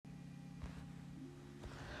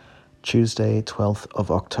Tuesday, 12th of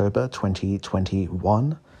October,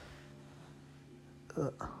 2021.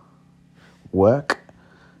 Work.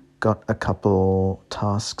 Got a couple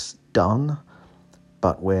tasks done,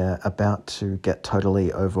 but we're about to get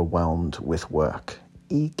totally overwhelmed with work.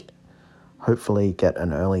 Eek. Hopefully get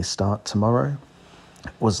an early start tomorrow.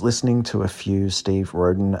 Was listening to a few Steve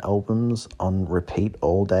Roden albums on repeat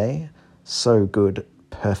all day. So good,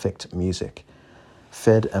 perfect music.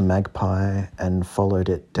 Fed a magpie and followed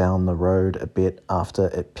it down the road a bit after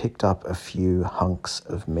it picked up a few hunks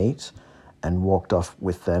of meat and walked off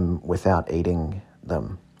with them without eating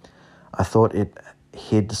them. I thought it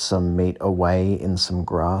hid some meat away in some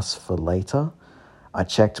grass for later. I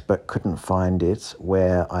checked but couldn't find it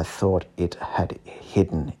where I thought it had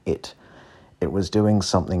hidden it. It was doing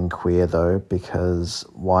something queer though, because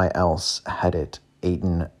why else had it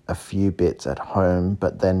eaten a few bits at home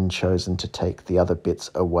but then chosen to take the other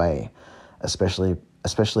bits away, especially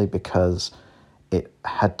because it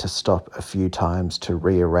had to stop a few times to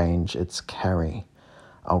rearrange its carry.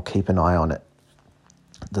 I'll keep an eye on it.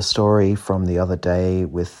 The story from the other day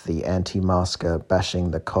with the anti-masker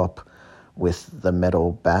bashing the cop with the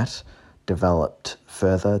metal bat developed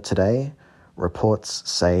further today. Reports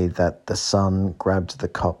say that the son grabbed the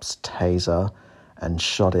cop's taser and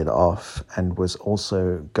shot it off and was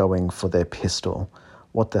also going for their pistol.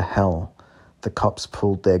 What the hell? The cops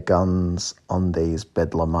pulled their guns on these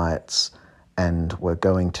bedlamites and were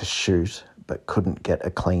going to shoot but couldn't get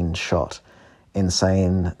a clean shot.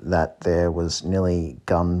 Insane that there was nearly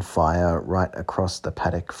gunfire right across the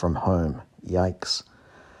paddock from home. Yikes.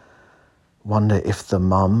 Wonder if the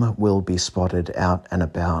mum will be spotted out and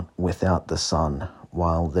about without the son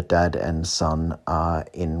while the dad and son are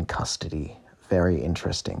in custody. Very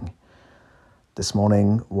interesting. This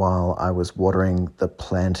morning, while I was watering the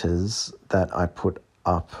planters that I put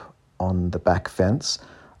up on the back fence,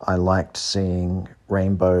 I liked seeing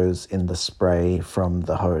rainbows in the spray from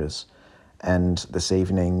the hose. And this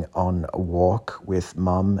evening on a walk with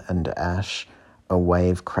Mum and Ash, a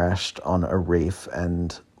wave crashed on a reef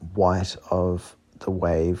and white of the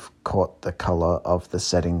wave caught the colour of the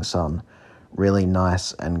setting sun. Really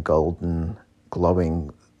nice and golden,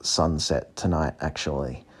 glowing sunset tonight,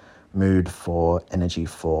 actually. Mood 4, energy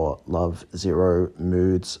 4, love 0,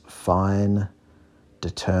 moods fine,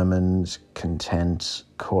 determined, content,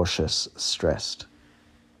 cautious, stressed.